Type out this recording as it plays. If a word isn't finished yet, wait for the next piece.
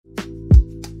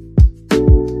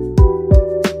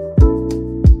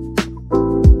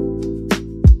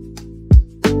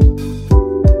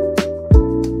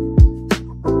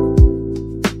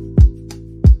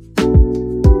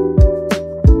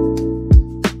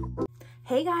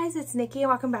Hey guys, it's Nikki.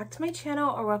 Welcome back to my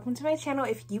channel, or welcome to my channel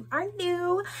if you are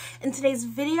new. In today's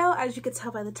video, as you can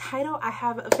tell by the title, I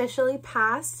have officially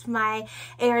passed my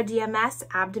RDMS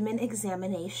abdomen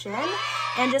examination.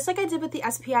 And just like I did with the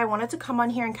SPI, I wanted to come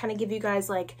on here and kind of give you guys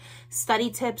like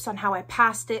study tips on how I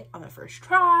passed it on the first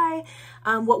try,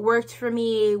 what worked for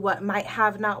me, what might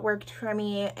have not worked for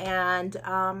me, and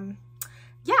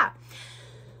yeah.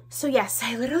 So yes,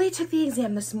 I literally took the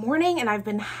exam this morning and I've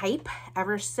been hype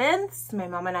ever since. My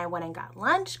mom and I went and got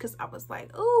lunch because I was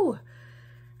like, ooh,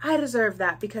 I deserve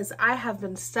that because I have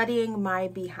been studying my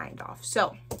behind off.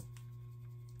 So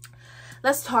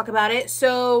let's talk about it.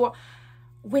 So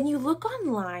when you look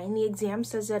online, the exam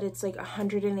says that it's like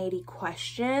 180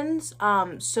 questions.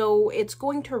 So it's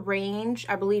going to range,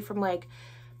 I believe,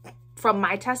 from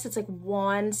my test, it's like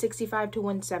 165 to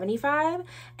 175.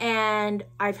 And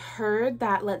I've heard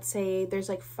that, let's say there's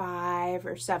like 5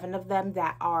 or 7 of them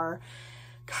that are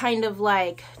kind of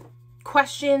like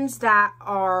questions that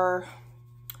are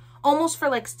almost for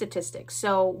like statistics.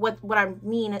 So what I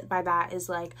mean by that is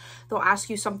like, they'll ask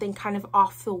you something kind of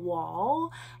off the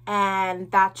wall and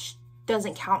that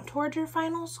doesn't count towards your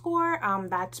final score.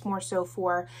 That's more so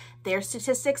for their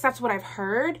statistics. That's what I've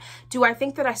heard. Do I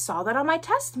think that I saw that on my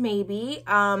test? Maybe.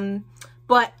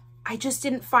 But I just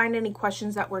didn't find any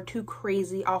questions that were too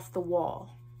crazy off the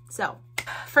wall. So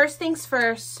first things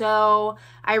first. So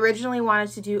I originally wanted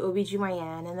to do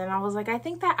OBGYN, and then I was like, I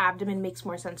think that abdomen makes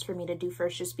more sense for me to do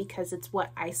first just because it's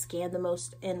what I scan the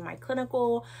most in my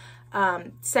clinical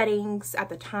settings at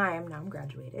the time. Now I'm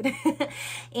graduated.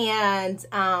 And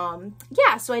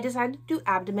yeah, so I decided to do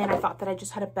abdomen. I thought that I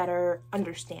just had a better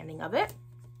understanding of it.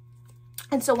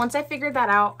 And so once I figured that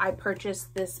out, I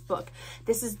purchased this book.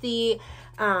 This is the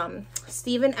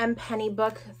Stephen M. Penny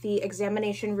book, The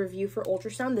Examination Review for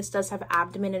Ultrasound. This does have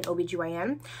abdomen and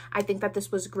OBGYN. I think that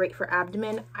this was great for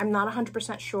abdomen. I'm not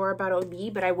 100% sure about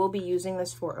OB, but I will be using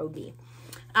this for OB.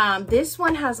 This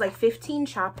one has like 15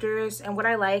 chapters, and what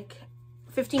I like,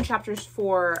 15 chapters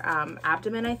for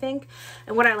abdomen, I think.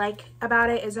 And what I like about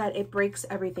it is that it breaks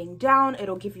everything down.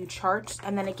 It'll give you charts,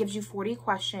 and then it gives you 40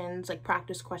 questions, like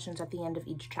practice questions at the end of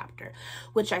each chapter,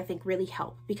 which I think really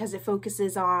help because it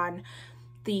focuses on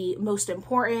the most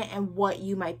important and what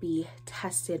you might be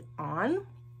tested on.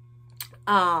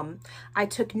 I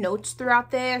took notes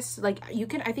throughout this. Like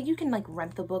I think you can like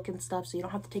rent the book and stuff, so you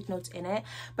don't have to take notes in it,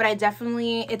 but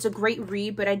it's a great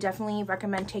read, but I definitely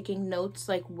recommend taking notes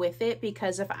like with it,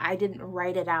 because if I didn't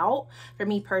write it out, for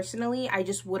me personally, I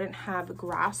just wouldn't have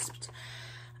grasped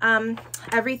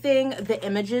everything. The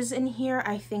images in here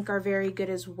I think are very good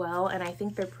as well, and I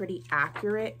think they're pretty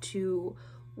accurate to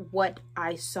what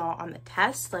I saw on the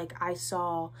test. Like I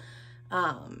saw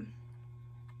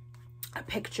a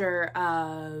picture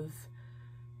of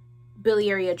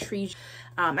biliary atresia,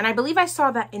 and I believe I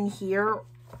saw that in here.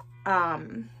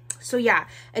 So yeah,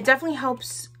 it definitely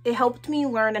helps. It helped me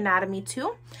learn anatomy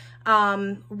too.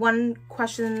 One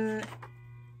question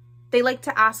they like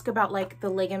to ask about like the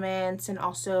ligaments and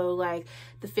also like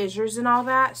the fissures and all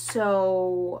that.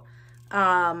 So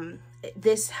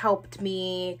this helped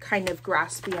me kind of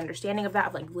grasp the understanding of that,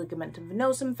 of like ligamentum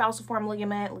venosum, falciform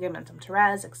ligament, ligamentum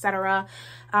teres, etc.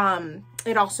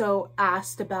 It also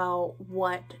asked about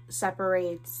what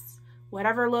separates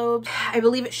whatever lobes. I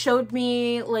believe it showed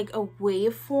me like a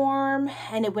waveform,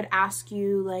 and it would ask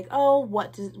you like, oh,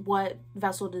 what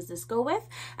vessel does this go with?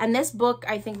 And this book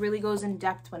I think really goes in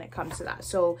depth when it comes to that.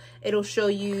 So it'll show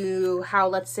you how,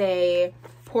 let's say,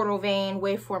 portal vein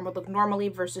waveform would look normally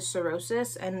versus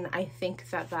cirrhosis, and I think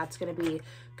that that's going to be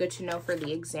good to know for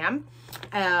the exam.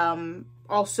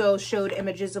 Also showed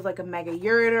images of like a mega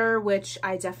ureter, which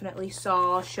I definitely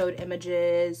saw. Showed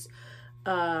images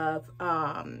of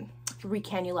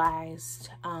recanalized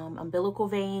umbilical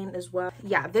vein as well.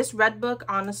 Yeah, this red book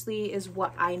honestly is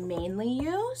what I mainly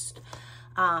used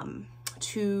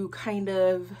to kind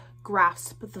of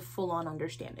grasp the full-on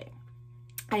understanding.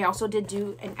 I also did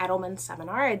do an Edelman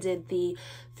seminar. I did the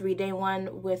 3-day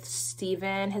one with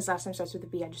Steven. His last name starts with a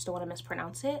B. I just don't want to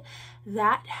mispronounce it.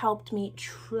 That helped me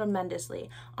tremendously.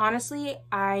 Honestly,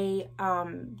 I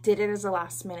did it as a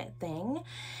last minute thing,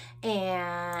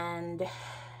 and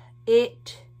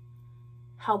it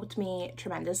helped me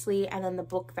tremendously. And then the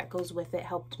book that goes with it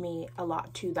helped me a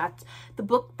lot too. That's the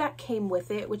book that came with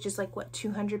it, which is like what,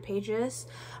 200 pages.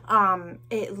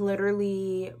 It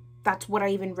literally, that's what I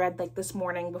even read like this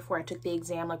morning before I took the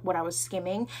exam, like what I was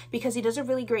skimming, because he does a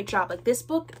really great job. Like this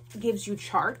book gives you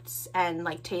charts and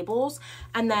like tables,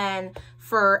 and then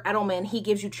for Edelman, he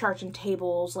gives you charts and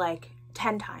tables like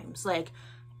 10 times, like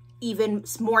even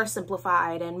more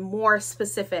simplified and more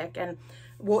specific. And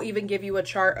we'll even give you a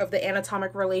chart of the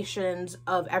anatomic relations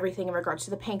of everything in regards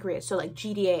to the pancreas. So like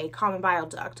GDA, common bile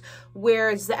duct,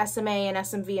 where's the SMA and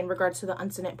SMV in regards to the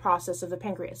uncinate process of the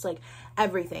pancreas, like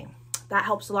everything. That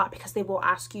helps a lot because they will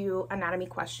ask you anatomy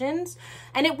questions,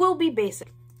 and it will be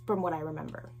basic from what I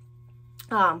remember.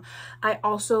 I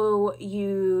also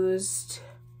used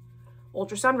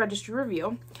Ultrasound Registry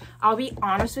Review. I'll be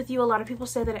honest with you, a lot of people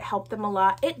say that it helped them a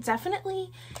lot. It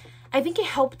definitely, I think it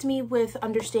helped me with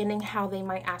understanding how they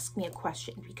might ask me a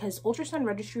question, because Ultrasound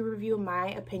Registry Review, in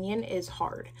my opinion, is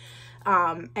hard.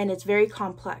 And it's very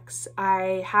complex.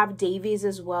 I have Davies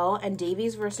as well, and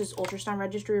Davies versus Ultrasound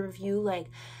Registry Review, like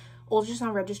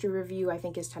Ultrasound Registry Review I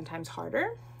think is 10 times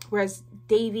harder, whereas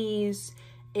Davies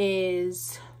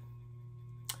is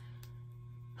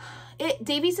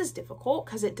difficult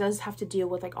because it does have to deal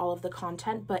with like all of the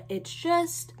content, but it's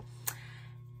just,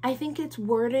 I think it's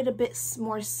worded a bit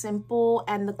more simple,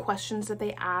 and the questions that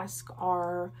they ask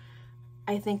are,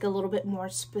 I think, a little bit more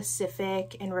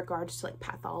specific in regards to like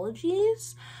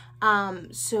pathologies.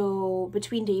 So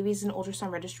between Davies and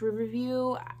Ultrasound Registry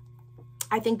Review,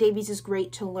 I think Davies is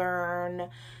great to learn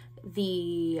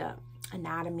the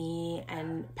anatomy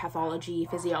and pathology,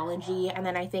 physiology, and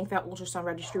then I think that Ultrasound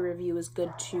Registry Review is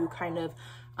good to kind of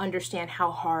understand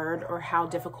how hard or how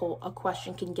difficult a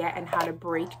question can get and how to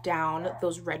break down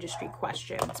those registry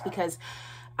questions, because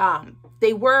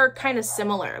they were kind of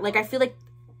similar. Like, I feel like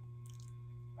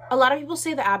a lot of people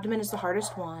say the abdomen is the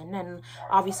hardest one, and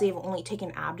obviously I've only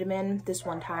taken abdomen this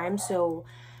one time, so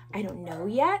I don't know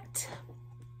yet.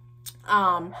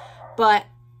 But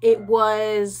it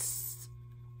was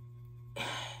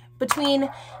between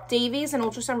Davies and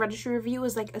Ultrasound Registry Review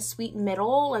was like a sweet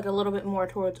middle, like a little bit more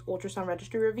towards Ultrasound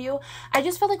Registry Review. I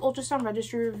just felt like Ultrasound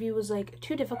Registry Review was like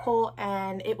too difficult,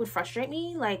 and it would frustrate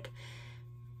me, like,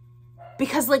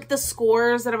 because like the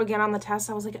scores that I would get on the test,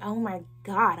 I was like, oh my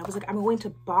God, I was like, I'm going to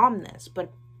bomb this,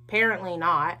 but apparently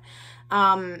not.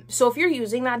 So if you're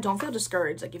using that, don't feel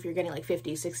discouraged. Like if you're getting like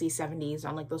 50s, 60s, 70s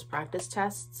on like those practice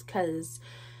tests, because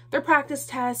they're practice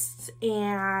tests,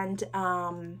 and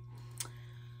I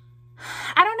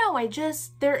don't know, I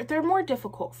just, they're more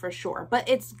difficult for sure, but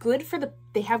it's good for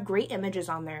they have great images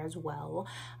on there as well.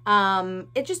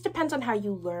 It just depends on how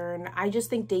you learn. I just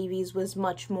think Davies was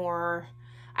much more,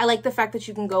 I like the fact that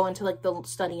you can go into like the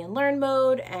study and learn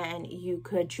mode, and you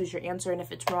could choose your answer, and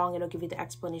if it's wrong, it'll give you the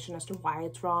explanation as to why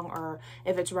it's wrong, or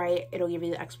if it's right, it'll give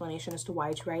you the explanation as to why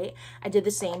it's right. I did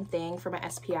the same thing for my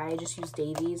SPI. I just used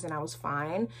Davies and I was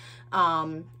fine.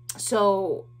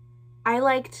 So I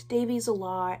liked Davies a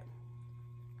lot,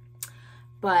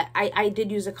 but I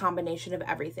did use a combination of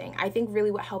everything. I think really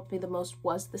what helped me the most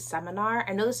was the seminar.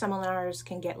 I know the seminars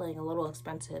can get like a little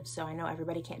expensive, so I know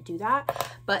everybody can't do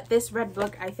that. But this red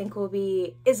book I think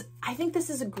I think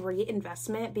this is a great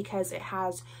investment because it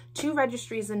has 2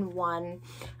 registries in one,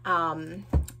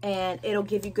 and it'll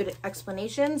give you good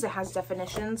explanations. It has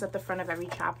definitions at the front of every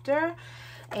chapter,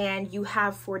 and you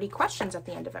have 40 questions at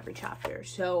the end of every chapter.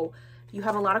 So you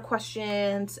have a lot of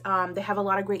questions. They have a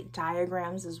lot of great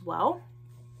diagrams as well.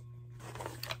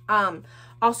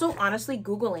 Also, honestly,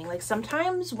 Googling, like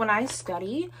sometimes when I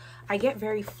study, I get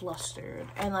very flustered,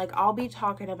 and like I'll be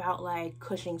talking about like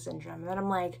Cushing syndrome, and then I'm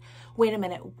like, wait a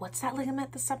minute, what's that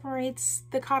ligament that separates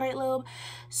the caudate lobe?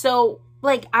 So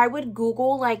like I would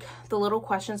Google like the little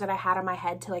questions that I had in my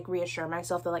head to like reassure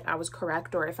myself that like I was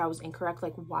correct, or if I was incorrect,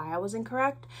 like why I was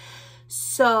incorrect.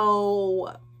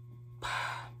 So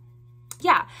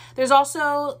yeah, there's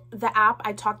also the app.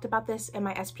 I talked about this in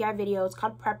my SPI video. It's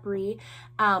called Prepy.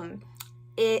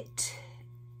 It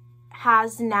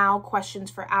has now questions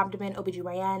for abdomen,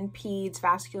 OBGYN, peds,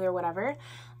 vascular, whatever.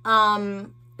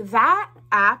 That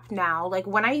app now, like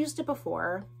when I used it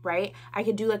before, right, I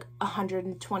could do like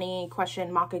 120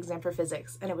 question mock exam for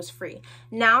physics, and it was free.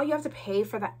 Now you have to pay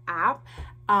for the app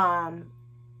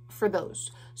for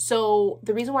those. So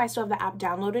the reason why I still have the app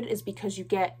downloaded is because you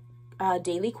get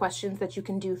daily questions that you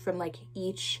can do from like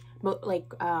each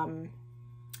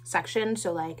section,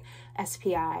 so like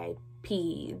SPI,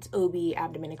 peds, OB,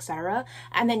 abdomen, etc.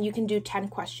 And then you can do 10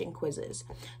 question quizzes.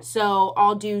 So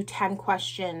I'll do 10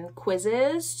 question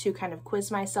quizzes to kind of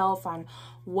quiz myself on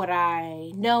what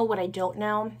I know, what I don't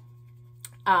know.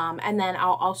 And then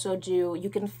I'll also do, you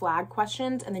can flag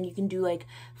questions, and then you can do like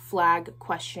flag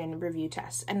question review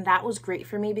tests. And that was great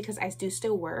for me because I do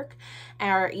still work,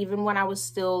 or even when I was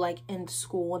still like in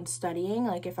school and studying,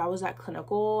 like if I was at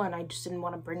clinical and I just didn't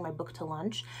want to bring my book to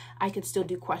lunch, I could still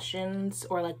do questions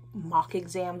or like mock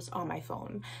exams on my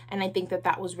phone. And I think that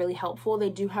that was really helpful. They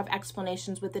do have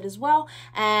explanations with it as well,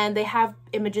 and they have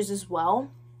images as well.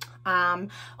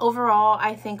 Overall,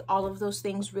 I think all of those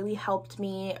things really helped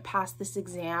me pass this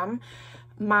exam.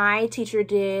 My teacher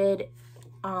did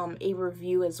a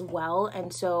review as well,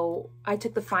 and so I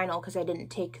took the final because I didn't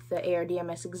take the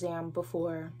RDMS exam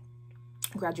before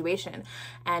graduation,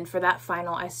 and for that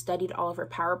final I studied all of her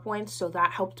PowerPoints, so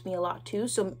that helped me a lot too.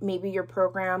 So maybe your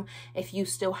program, if you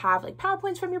still have like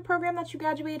PowerPoints from your program that you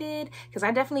graduated, because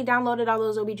I definitely downloaded all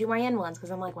those OBGYN ones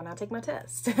because I'm like, when I take my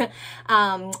test.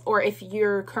 Or if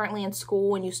you're currently in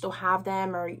school and you still have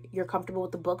them or you're comfortable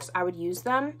with the books, I would use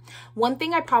them. One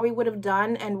thing I probably would have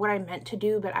done, and what I meant to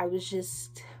do, but I was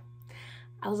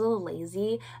a little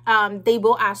lazy. They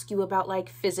will ask you about like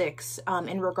physics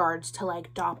in regards to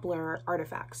like Doppler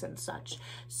artifacts and such.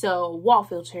 So wall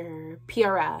filter,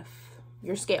 PRF,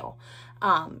 your scale,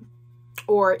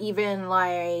 or even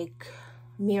like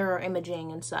mirror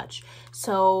imaging and such.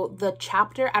 So the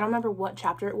chapter, I don't remember what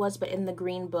chapter it was, but in the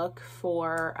green book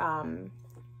for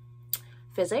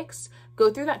physics, go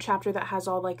through that chapter that has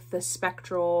all like the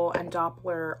spectral and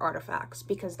Doppler artifacts,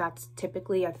 because that's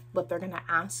typically what they're going to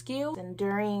ask you. And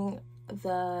during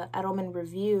the Edelman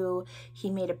review, he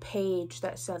made a page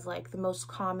that said like the most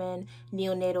common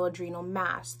neonatal adrenal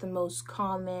mass, the most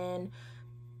common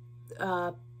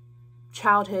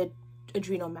childhood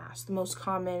adrenal mass, the most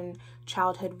common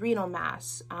childhood renal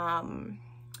mass.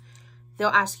 They'll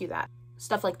ask you that,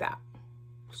 stuff like that.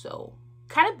 So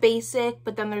kind of basic,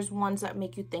 but then there's ones that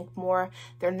make you think more.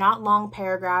 They're not long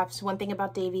paragraphs. One thing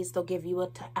about Davies, they'll give you a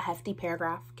hefty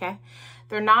paragraph, okay?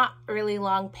 They're not really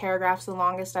long paragraphs. The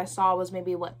longest I saw was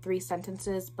maybe, what, 3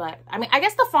 sentences? But, I mean, I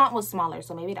guess the font was smaller,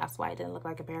 so maybe that's why it didn't look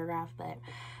like a paragraph. But,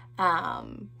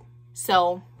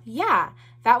 so, yeah,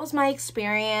 that was my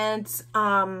experience.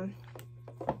 Overall,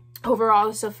 it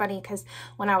was so funny because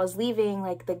when I was leaving,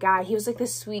 like, the guy, he was, like,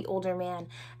 this sweet older man,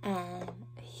 and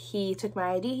he took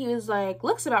my ID. He was like,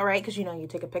 looks about right, because, you know, you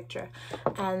take a picture.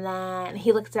 And then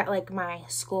he looked at, like, my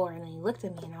score, and then he looked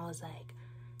at me, and I was like,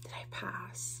 did I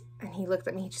pass? And he looked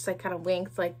at me, he just, like, kind of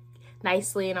winked, like,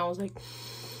 nicely, and I was like,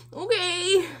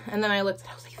 okay. And then I looked, and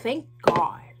I was like, thank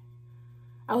God.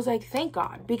 I was like, thank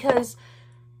God, because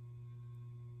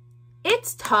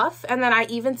it's tough. And then I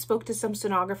even spoke to some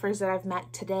sonographers that I've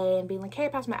met today and being like, hey, I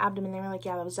passed my abdomen. They were like,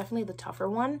 yeah, that was definitely the tougher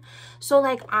one. So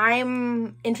like,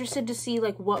 I'm interested to see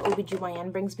like what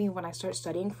OBGYN brings me when I start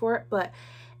studying for it. But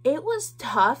it was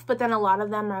tough. But then a lot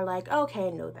of them are like, okay, I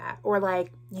know that. Or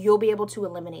like, you'll be able to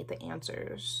eliminate the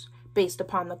answers based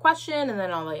upon the question and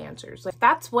then all the answers. Like,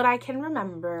 that's what I can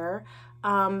remember.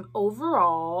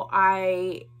 Overall,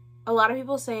 a lot of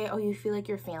people say, oh, you feel like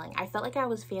you're failing. I felt like I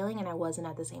was failing and I wasn't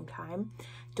at the same time.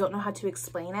 Don't know how to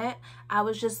explain it. I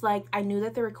was just like, I knew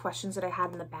that there were questions that I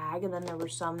had in the bag, and then there were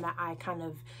some that I kind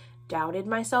of doubted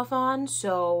myself on,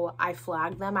 so I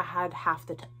flagged them. I had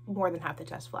more than half the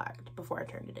test flagged before I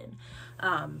turned it in.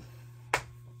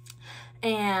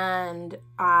 And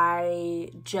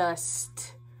I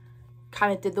just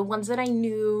kind of did the ones that I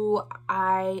knew.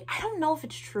 I don't know if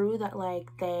it's true that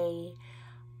like they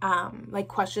like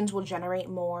questions will generate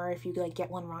more if you like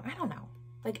get one wrong. I don't know.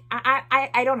 Like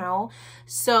I don't know.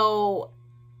 So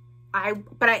I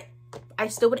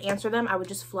still would answer them. I would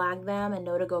just flag them and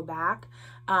know to go back.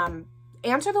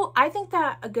 I think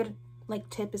that a good like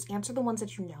tip is answer the ones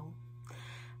that you know.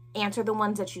 Answer the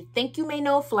ones that you think you may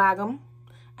know, flag them.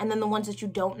 And then the ones that you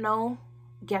don't know,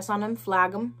 guess on them,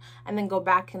 flag them, and then go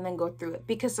back and then go through it.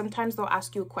 Because sometimes they'll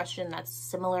ask you a question that's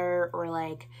similar or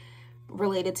like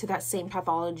related to that same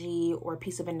pathology or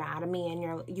piece of anatomy,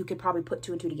 and you could probably put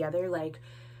 2 and 2 together. Like,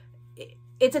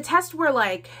 it's a test where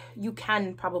like you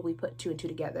can probably put 2 and 2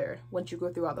 together once you go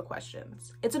through all the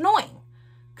questions. It's annoying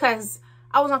because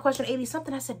I was on question 80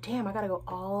 something. I said, damn, I gotta go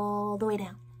all the way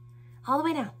down,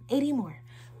 80 more.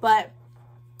 But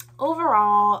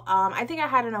overall, I think I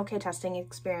had an okay testing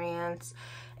experience.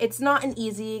 It's not an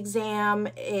easy exam.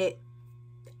 I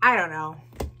don't know.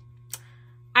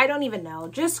 I don't even know,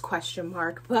 just question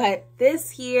mark. But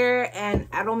this here and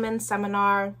Edelman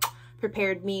seminar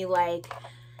prepared me like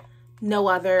no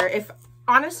other.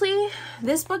 Honestly,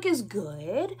 this book is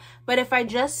good, but if I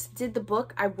just did the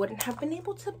book, I wouldn't have been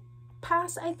able to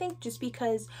pass, I think, just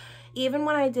because even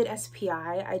when I did SPI,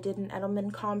 I did an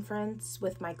Edelman conference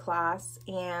with my class,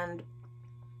 and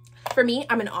for me,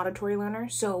 I'm an auditory learner,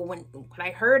 so when I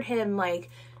heard him like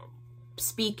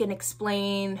speak and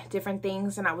explain different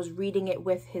things, and I was reading it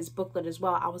with his booklet as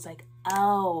well, I was like,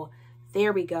 oh,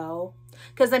 there we go.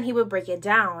 Because then he would break it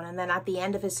down, and then at the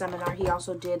end of his seminar, he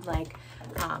also did like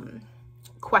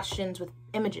questions with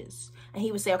images, and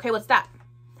he would say, okay, what's that?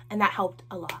 And that helped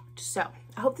a lot. So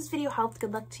I hope this video helped.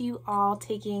 Good luck to you all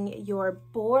taking your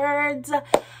boards.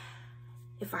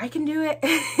 If I can do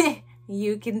it,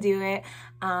 You can do it.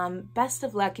 Best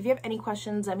of luck. If you have any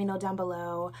questions, let me know down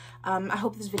below. I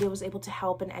hope this video was able to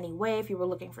help in any way if you were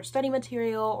looking for study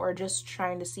material or just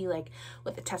trying to see like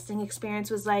what the testing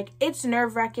experience was like. It's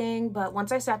nerve-wracking, but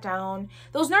once I sat down,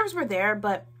 those nerves were there,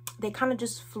 but they kind of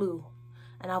just flew.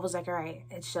 And I was like, all right,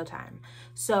 it's showtime.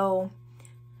 So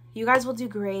you guys will do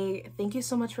great. Thank you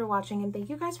so much for watching, and thank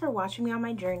you guys for watching me on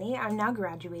my journey. I'm now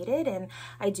graduated and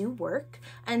I do work,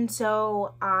 and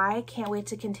so I can't wait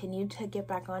to continue to get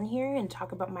back on here and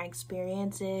talk about my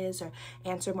experiences or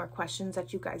answer more questions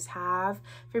that you guys have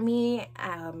for me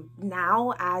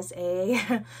now as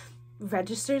a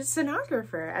registered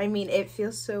sonographer. I mean, it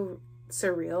feels so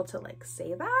surreal to like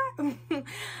say that.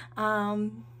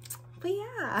 But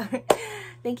yeah,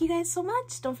 thank you guys so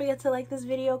much. Don't forget to like this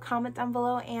video, comment down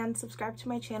below, and subscribe to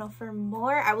my channel for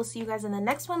more. I will see you guys in the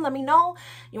next one. Let me know.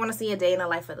 You want to see a day in the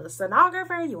life of the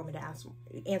sonographer? You want me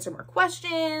to answer more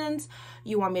questions?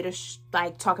 You want me to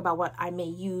like talk about what I may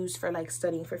use for like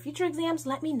studying for future exams?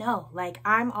 Let me know. Like,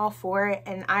 I'm all for it,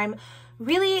 and I'm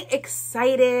really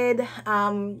excited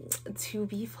to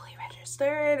be fully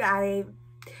registered.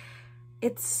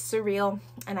 It's surreal,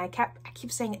 and I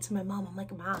keep saying it to my mom. I'm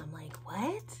like, Mom, like,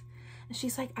 what? And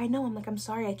she's like, I know. I'm like, I'm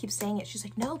sorry, I keep saying it. She's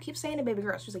like, no, keep saying it, baby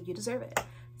girl. She's like, you deserve it.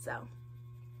 So,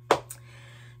 but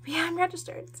yeah, I'm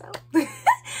registered. So,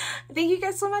 thank you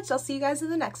guys so much. I'll see you guys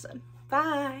in the next one.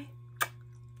 Bye.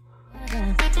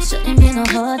 Shouldn't be no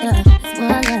hold up,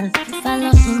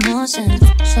 follow emotions,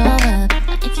 show up.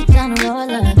 If you down to roll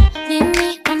up, meet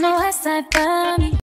me on the west side, burn me.